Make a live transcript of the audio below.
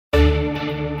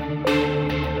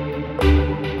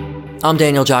I'm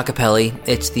Daniel Giacopelli.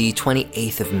 It's the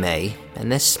 28th of May,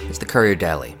 and this is the Courier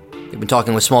Daily. We've been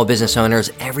talking with small business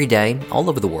owners every day, all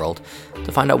over the world,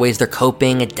 to find out ways they're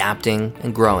coping, adapting,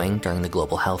 and growing during the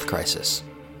global health crisis.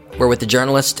 We're with the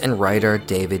journalist and writer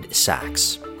David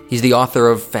Sachs. He's the author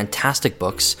of fantastic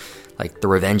books like The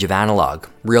Revenge of Analog,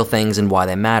 Real Things and Why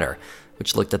They Matter,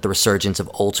 which looked at the resurgence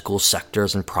of old-school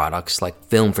sectors and products like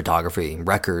film photography,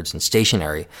 records, and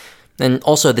stationery, and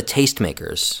also The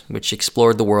Tastemakers, which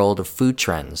explored the world of food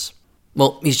trends.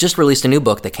 Well, he's just released a new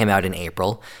book that came out in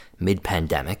April,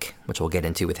 mid-pandemic, which we'll get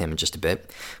into with him in just a bit,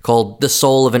 called The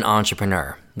Soul of an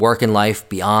Entrepreneur, Work and Life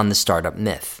Beyond the Startup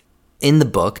Myth. In the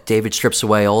book, David strips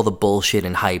away all the bullshit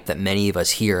and hype that many of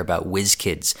us hear about whiz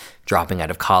kids dropping out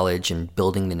of college and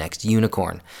building the next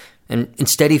unicorn. And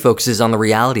instead he focuses on the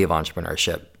reality of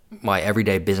entrepreneurship, why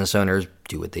everyday business owners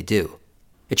do what they do.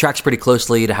 It tracks pretty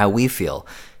closely to how we feel.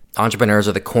 Entrepreneurs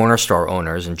are the corner store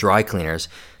owners and dry cleaners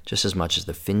just as much as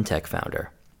the fintech founder.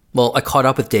 Well, I caught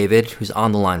up with David, who's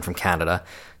on the line from Canada,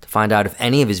 to find out if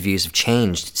any of his views have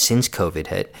changed since COVID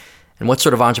hit and what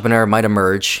sort of entrepreneur might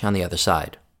emerge on the other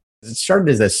side. It started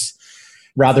as this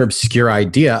rather obscure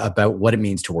idea about what it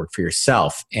means to work for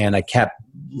yourself. And I kept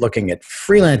looking at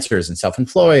freelancers and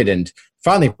self-employed, and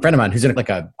finally a friend of mine who's like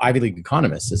an Ivy League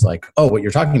economist is like, oh, what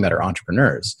you're talking about are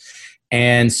entrepreneurs.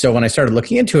 And so when I started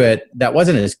looking into it, that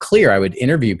wasn't as clear. I would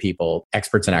interview people,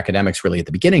 experts and academics really at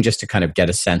the beginning, just to kind of get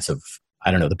a sense of,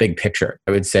 I don't know, the big picture.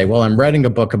 I would say, well, I'm writing a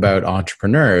book about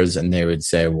entrepreneurs. And they would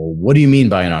say, well, what do you mean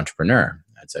by an entrepreneur?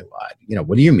 I'd say, well,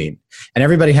 what do you mean? And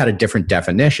everybody had a different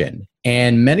definition.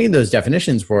 And many of those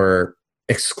definitions were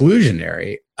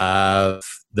exclusionary of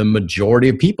the majority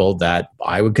of people that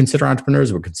I would consider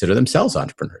entrepreneurs would consider themselves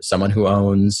entrepreneurs. Someone who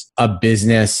owns a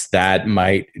business that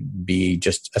might be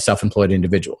just a self-employed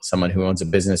individual. Someone who owns a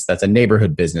business that's a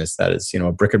neighborhood business that is,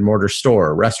 a brick and mortar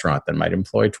store, a restaurant that might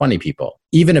employ 20 people.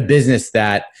 Even a business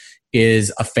that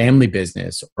is a family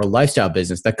business or a lifestyle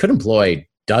business that could employ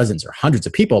dozens or hundreds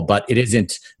of people, but it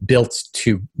isn't built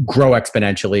to grow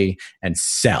exponentially and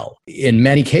sell. In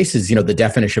many cases, the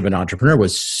definition of an entrepreneur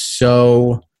was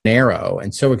so narrow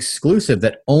and so exclusive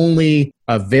that only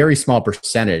a very small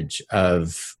percentage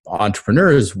of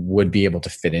entrepreneurs would be able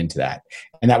to fit into that.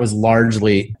 And that was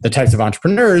largely the types of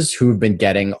entrepreneurs who've been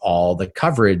getting all the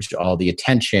coverage, all the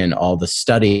attention, all the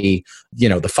study,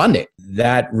 the funding.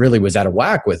 That really was out of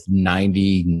whack with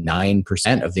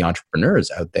 99% of the entrepreneurs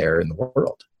out there in the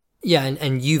world. Yeah,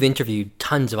 and you've interviewed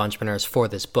tons of entrepreneurs for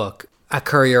this book. At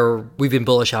Courier, we've been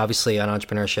bullish, obviously, on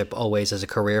entrepreneurship always as a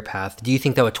career path. Do you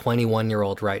think that a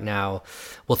 21-year-old right now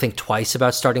will think twice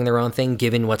about starting their own thing,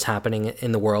 given what's happening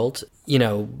in the world?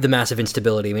 The massive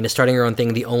instability. I mean, is starting your own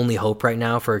thing the only hope right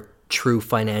now for true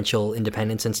financial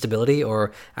independence and stability,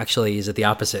 or actually is it the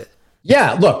opposite?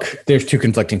 Yeah, look, there's two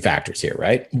conflicting factors here,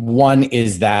 right? One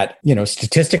is that,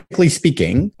 statistically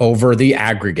speaking, over the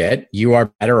aggregate, you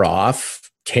are better off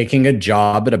taking a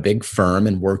job at a big firm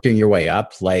and working your way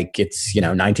up like it's,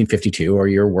 1952, or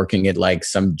you're working at like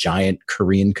some giant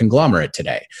Korean conglomerate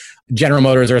today, General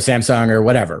Motors or Samsung or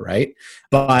whatever, right?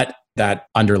 But that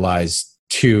underlies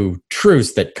two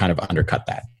truths that kind of undercut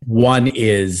that. One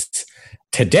is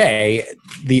today,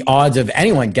 the odds of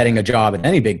anyone getting a job at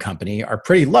any big company are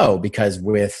pretty low because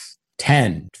with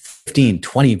 10, 15,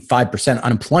 25%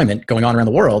 unemployment going on around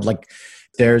the world, like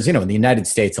there's, in the United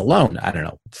States alone,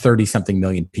 30-something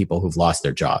million people who've lost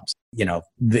their jobs.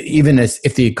 Even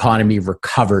if the economy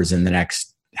recovers in the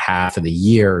next half of the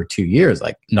year or 2 years,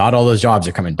 like not all those jobs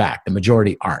are coming back. The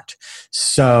majority aren't.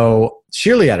 So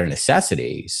surely out of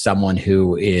necessity, someone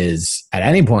who is at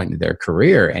any point in their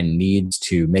career and needs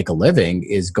to make a living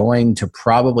is going to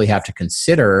probably have to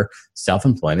consider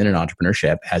self-employment and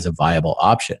entrepreneurship as a viable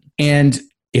option. And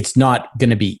it's not going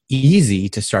to be easy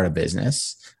to start a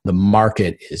business. The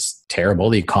market is terrible.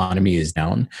 The economy is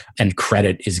down, and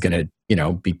credit is going to,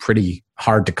 be pretty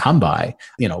hard to come by,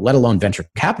 let alone venture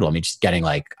capital. I mean, just getting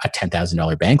like a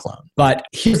 $10,000 bank loan. But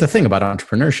here's the thing about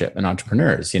entrepreneurship and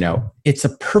entrepreneurs, it's a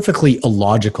perfectly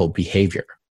illogical behavior.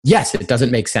 Yes, it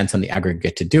doesn't make sense on the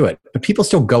aggregate to do it, but people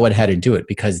still go ahead and do it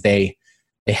because they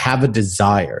have a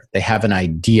desire, they have an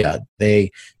idea,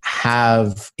 they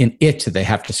have an itch that they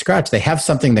have to scratch. They have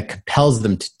something that compels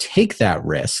them to take that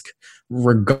risk,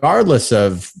 regardless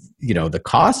of, the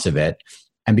cost of it.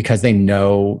 And because they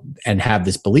know and have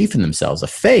this belief in themselves, a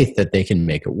faith that they can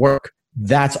make it work.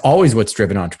 That's always what's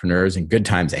driven entrepreneurs in good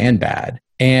times and bad.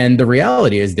 And the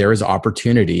reality is there is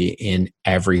opportunity in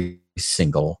every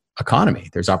single economy.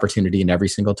 There's opportunity in every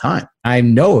single time. I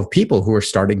know of people who are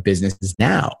starting businesses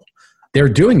now. They're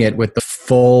doing it with the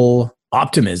full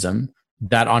optimism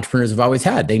that entrepreneurs have always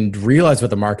had. They realize what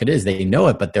the market is. They know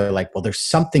it, but they're like, well, there's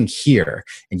something here.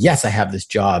 And yes, I have this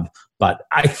job, but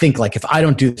I think like if I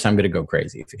don't do this, I'm going to go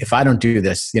crazy. If I don't do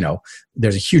this,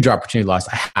 there's a huge opportunity lost.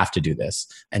 I have to do this.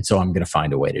 And so I'm going to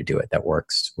find a way to do it that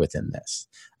works within this.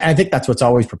 And I think that's what's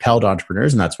always propelled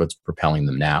entrepreneurs, and that's what's propelling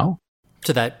them now.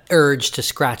 So that urge to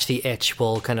scratch the itch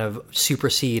will kind of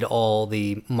supersede all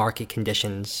the market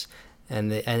conditions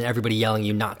and everybody yelling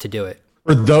you not to do it.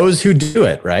 For those who do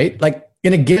it, right? Like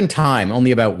in a given time,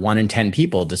 only about 1 in 10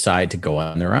 people decide to go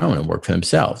on their own and work for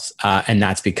themselves. And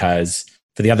that's because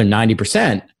for the other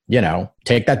 90%,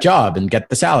 take that job and get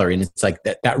the salary. And it's like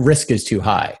that risk is too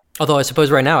high. Although I suppose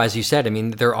right now, as you said,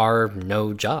 there are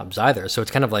no jobs either. So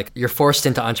it's kind of like you're forced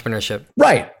into entrepreneurship.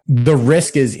 Right. The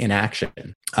risk is inaction.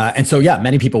 And so,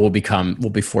 many people will be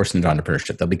forced into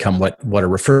entrepreneurship. They'll become what are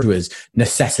referred to as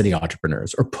necessity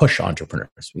entrepreneurs or push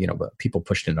entrepreneurs, but people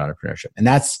pushed into entrepreneurship. And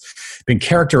that's been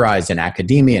characterized in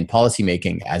academia and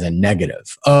policymaking as a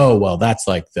negative. Oh, well, that's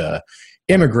like the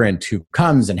immigrant who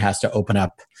comes and has to open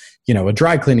up, a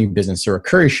dry cleaning business or a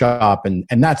curry shop. And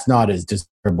that's not as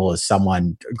desirable as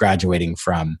someone graduating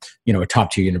from, a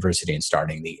top tier university and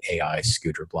starting the AI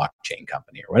scooter blockchain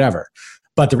company or whatever.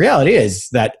 But the reality is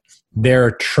that there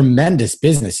are tremendous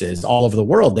businesses all over the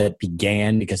world that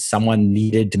began because someone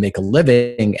needed to make a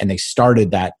living and they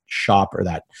started that shop or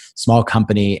that small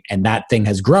company. And that thing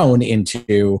has grown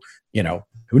into, who knows?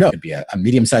 It could be a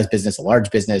medium-sized business, a large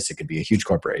business. It could be a huge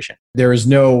corporation. There is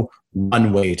no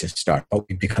one way to start, but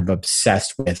we become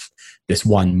obsessed with this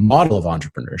one model of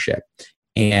entrepreneurship.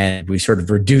 And we sort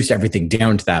of reduce everything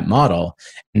down to that model.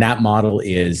 And that model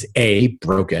is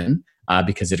broken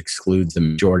because it excludes the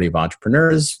majority of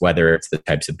entrepreneurs, whether it's the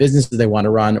types of businesses they want to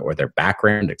run or their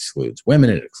background. It excludes women,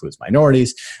 it excludes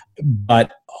minorities,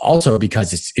 but also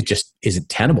because it just isn't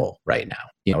tenable right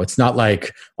now. It's not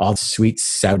like all sweet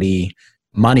Saudi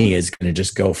money is going to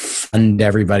just go fund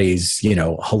everybody's,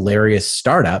 hilarious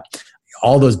startup.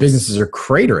 All those businesses are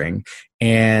cratering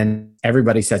and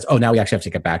everybody says, oh, now we actually have to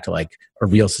get back to like a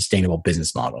real sustainable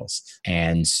business models.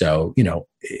 And so,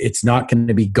 it's not going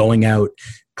to be going out,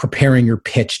 preparing your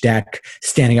pitch deck,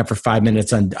 standing up for 5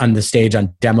 minutes on the stage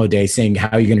on demo day, saying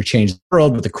how you're going to change the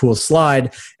world with a cool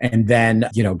slide, and then,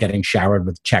 getting showered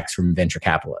with checks from venture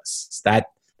capitalists.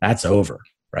 That's over.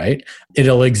 Right?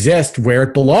 It'll exist where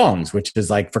it belongs, which is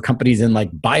like for companies in like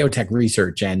biotech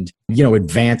research and,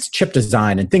 advanced chip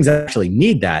design and things that actually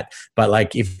need that. But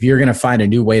like, if you're going to find a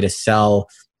new way to sell,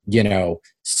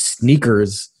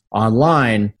 sneakers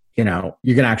online, you're going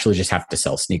to actually just have to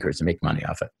sell sneakers and make money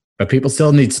off it. But people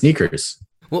still need sneakers.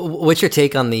 What's your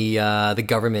take on the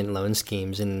government loan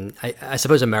schemes in, I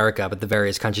suppose, America, but the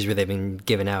various countries where they've been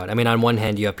given out? On one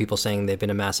hand, you have people saying they've been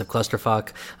a massive clusterfuck.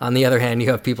 On the other hand, you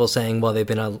have people saying, well, they've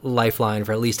been a lifeline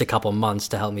for at least a couple months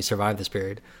to help me survive this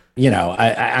period.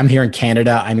 I'm here in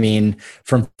Canada.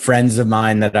 From friends of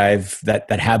mine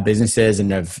that have businesses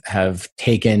and have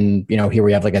taken, here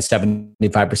we have like a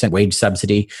 75% wage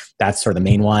subsidy. That's sort of the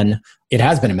main one. It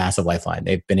has been a massive lifeline.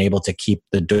 They've been able to keep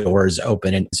the doors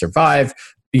open and survive.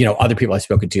 Other people I've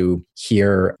spoken to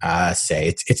here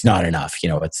say it's not enough.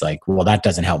 It's like, well, that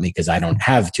doesn't help me because I don't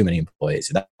have too many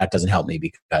employees. That doesn't help me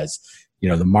because,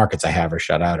 the markets I have are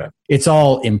shut out of. It's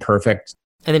all imperfect.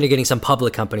 And then you're getting some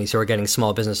public companies who are getting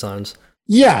small business loans.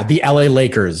 Yeah, the LA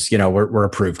Lakers, were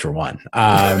approved for one.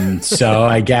 So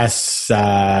I guess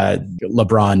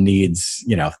LeBron needs,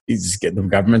 the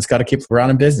government's got to keep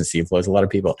LeBron in business. He employs a lot of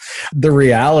people. The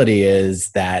reality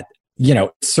is that,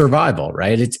 survival,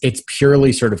 right? It's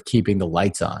purely sort of keeping the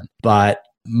lights on. But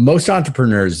most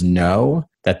entrepreneurs know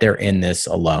that they're in this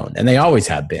alone, and they always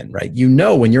have been, right?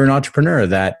 When you're an entrepreneur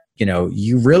that,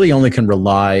 you really only can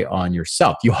rely on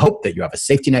yourself. You hope that you have a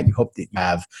safety net. You hope that you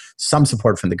have some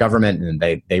support from the government,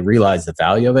 and they realize the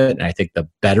value of it. And I think the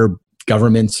better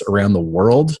governments around the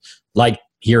world, like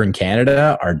here in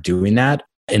Canada, are doing that.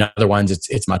 In other ones,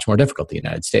 it's much more difficult. The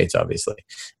United States, obviously.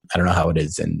 I don't know how it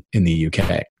is in the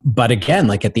UK. But again,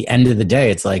 like at the end of the day,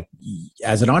 it's like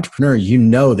as an entrepreneur,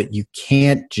 that you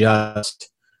can't just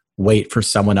wait for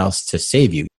someone else to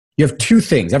save you. You have two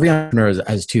things. Every entrepreneur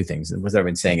has two things. What I've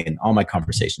been saying in all my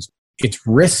conversations. It's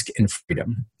risk and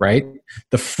freedom, right?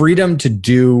 The freedom to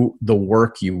do the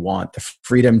work you want, the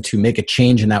freedom to make a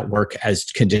change in that work as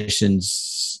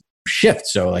conditions shift.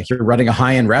 So like you're running a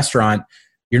high-end restaurant,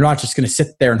 you're not just going to sit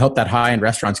there and hope that high-end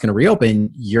restaurant's going to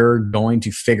reopen. You're going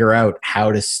to figure out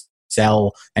how to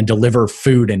sell and deliver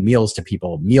food and meals to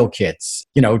people, meal kits,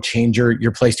 change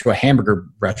your place to a hamburger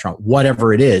restaurant,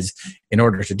 whatever it is, in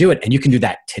order to do it. And you can do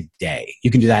that today.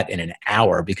 You can do that in an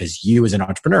hour because you as an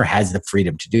entrepreneur has the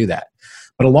freedom to do that.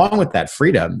 But along with that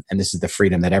freedom, and this is the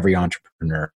freedom that every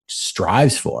entrepreneur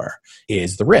strives for,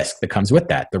 is the risk that comes with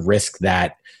that. The risk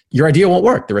that your idea won't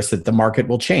work, the risk that the market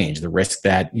will change, the risk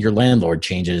that your landlord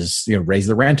changes, raise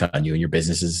the rent on you and your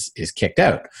business is kicked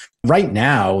out. Right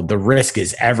now, the risk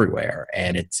is everywhere,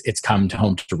 and it's come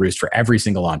home to roost for every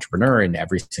single entrepreneur in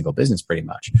every single business pretty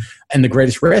much. And the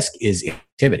greatest risk is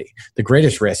activity. The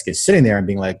greatest risk is sitting there and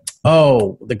being like,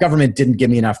 oh, the government didn't give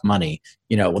me enough money.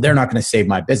 Well, they're not going to save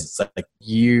my business.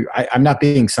 I'm not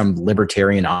being some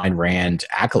libertarian Ayn Rand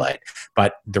acolyte,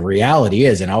 but the reality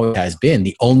is, and always has been,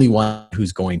 the only one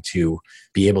who's going to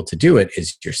be able to do it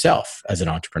is yourself as an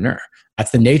entrepreneur.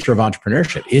 That's the nature of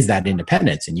entrepreneurship, is that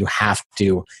independence. And you have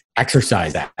to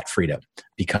exercise that freedom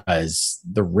because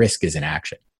the risk is in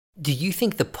action. Do you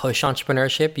think the push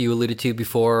entrepreneurship you alluded to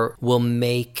before will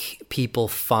make people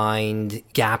find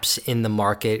gaps in the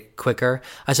market quicker?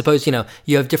 I suppose,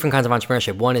 you have different kinds of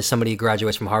entrepreneurship. One is somebody who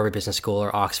graduates from Harvard Business School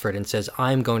or Oxford and says,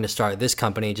 I'm going to start this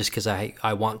company just because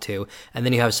I want to. And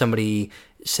then you have somebody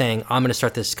saying, I'm going to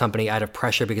start this company out of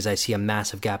pressure because I see a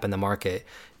massive gap in the market.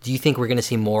 Do you think we're going to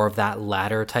see more of that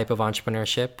latter type of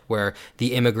entrepreneurship where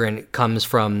the immigrant comes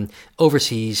from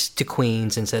overseas to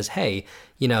Queens and says, hey,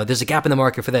 there's a gap in the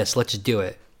market for this, let's just do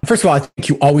it? First of all, I think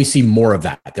you always see more of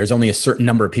that. There's only a certain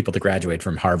number of people that graduate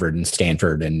from Harvard and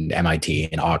Stanford and MIT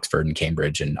and Oxford and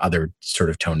Cambridge and other sort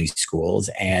of Tony schools.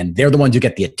 And they're the ones who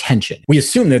get the attention. We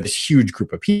assume they're this huge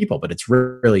group of people, but it's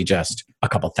really just a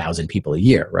couple thousand people a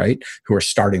year, right? Who are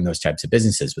starting those types of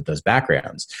businesses with those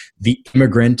backgrounds. The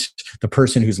immigrant, the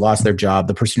person who's lost their job,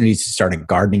 the person who needs to start a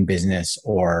gardening business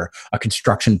or a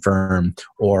construction firm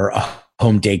or a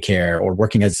home daycare or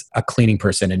working as a cleaning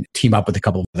person and team up with a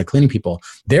couple of other cleaning people,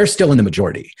 they're still in the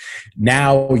majority.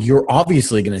 Now, you're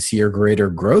obviously going to see a greater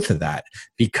growth of that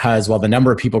because while the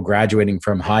number of people graduating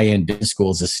from high-end business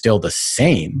schools is still the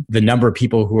same, the number of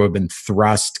people who have been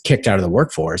kicked out of the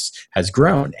workforce has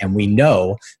grown. And we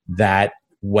know that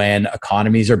when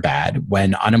economies are bad,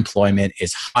 when unemployment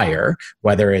is higher,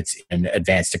 whether it's an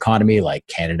advanced economy like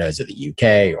Canada's or the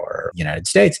UK or United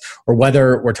States, or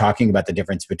whether we're talking about the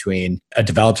difference between a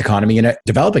developed economy and a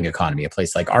developing economy, a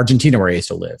place like Argentina where I used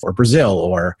to live, or Brazil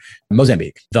or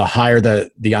Mozambique, the higher the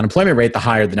unemployment rate, the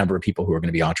higher the number of people who are going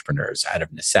to be entrepreneurs out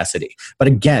of necessity. But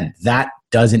again, that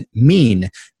doesn't mean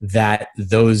that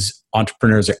those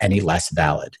entrepreneurs are any less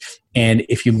valid. And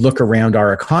if you look around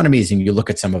our economies and you look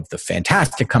at some of the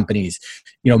fantastic companies,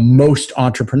 most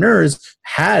entrepreneurs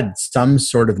had some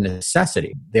sort of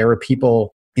necessity. There were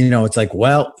people, it's like,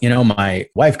 well, my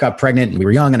wife got pregnant and we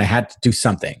were young and I had to do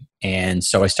something. And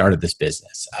so I started this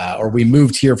business. Or we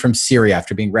moved here from Syria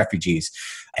after being refugees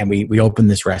and we opened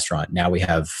this restaurant. Now we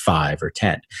have 5 or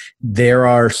 10. There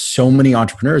are so many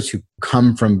entrepreneurs who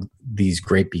come from these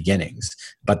great beginnings,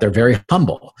 but they're very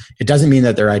humble. It doesn't mean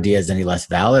that their idea is any less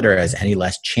valid or has any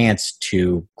less chance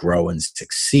to grow and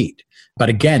succeed. But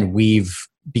again,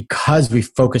 because we've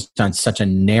focused on such a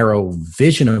narrow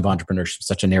vision of entrepreneurship,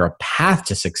 such a narrow path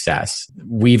to success,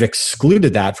 we've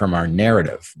excluded that from our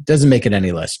narrative. It doesn't make it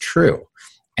any less true.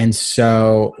 And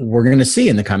so we're going to see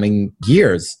in the coming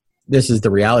years, this is the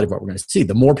reality of what we're going to see.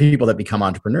 The more people that become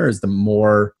entrepreneurs, the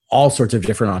more all sorts of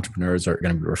different entrepreneurs are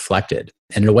going to be reflected.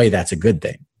 And in a way, that's a good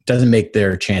thing. It doesn't make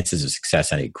their chances of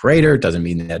success any greater. It doesn't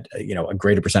mean that, a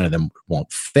greater percent of them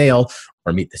won't fail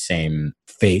or meet the same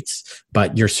fates,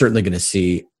 but you're certainly going to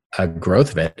see a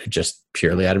growth of it just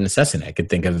purely out of necessity. I could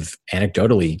think of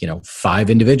anecdotally, 5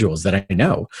 individuals that I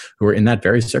know who are in that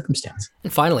very circumstance.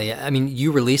 And finally,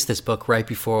 you released this book right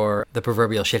before the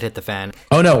proverbial shit hit the fan.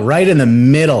 Oh no, right in the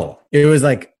middle. It was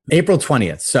like April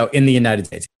 20th. So in the United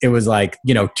States, it was like,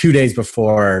 2 days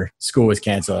before school was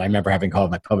canceled. I remember having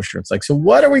called my publisher. It's like, so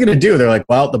what are we going to do? They're like,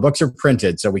 well, the books are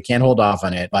printed, so we can't hold off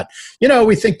on it. But,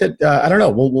 we think that, I don't know,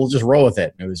 we'll just roll with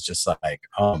it. And it was just like,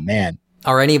 oh man.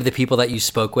 Are any of the people that you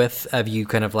spoke with, have you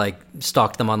kind of like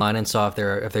stalked them online and saw if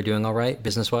they're doing all right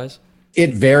business-wise?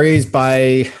 It varies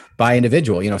by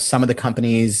individual. Some of the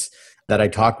companies that I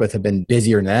talked with have been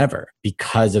busier than ever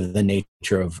because of the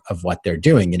nature of what they're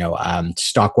doing.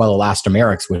 Stockwell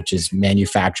Elastomerics, which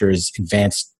manufactures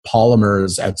advanced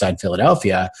polymers outside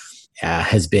Philadelphia,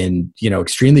 has been,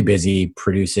 extremely busy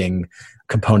producing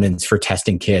components for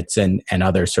testing kits and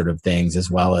other sort of things, as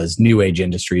well as New Age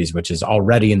Industries, which is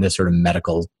already in this sort of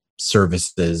medical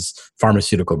services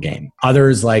pharmaceutical game.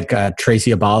 Others like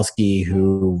Tracy Obalski,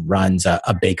 who runs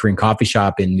a bakery and coffee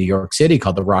shop in New York City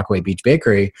called the Rockaway Beach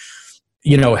Bakery,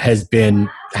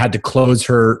 had to close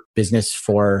her business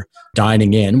for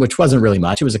dining in, which wasn't really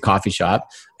much. It was a coffee shop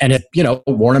and it,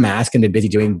 worn a mask and been busy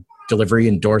doing delivery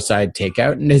and door-side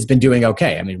takeout and has been doing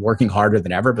okay. I mean, working harder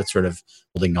than ever, but sort of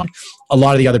holding on. A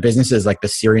lot of the other businesses, like the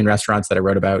Syrian restaurants that I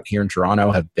wrote about here in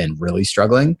Toronto, have been really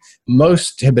struggling.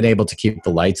 Most have been able to keep the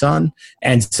lights on,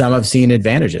 and some have seen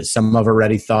advantages. Some have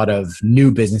already thought of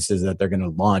new businesses that they're going to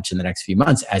launch in the next few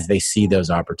months as they see those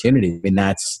opportunities. I mean,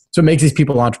 that's what makes these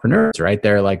people entrepreneurs, right?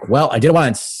 They're like, well, I did it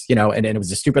once, and it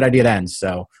was a stupid idea then.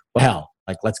 So, well, hell,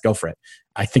 like, let's go for it.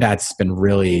 I think that's been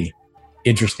really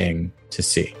interesting to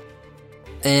see.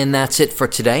 And that's it for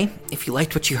today. If you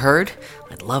liked what you heard,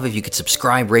 I'd love if you could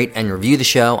subscribe, rate, and review the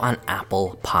show on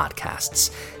Apple Podcasts.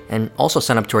 And also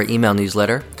sign up to our email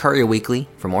newsletter, Courier Weekly,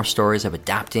 for more stories of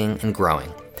adapting and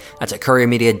growing. That's at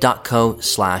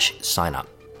couriermedia.co/sign up.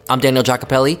 I'm Daniel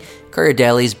Giacopelli. Courier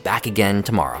Daily's back again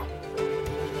tomorrow.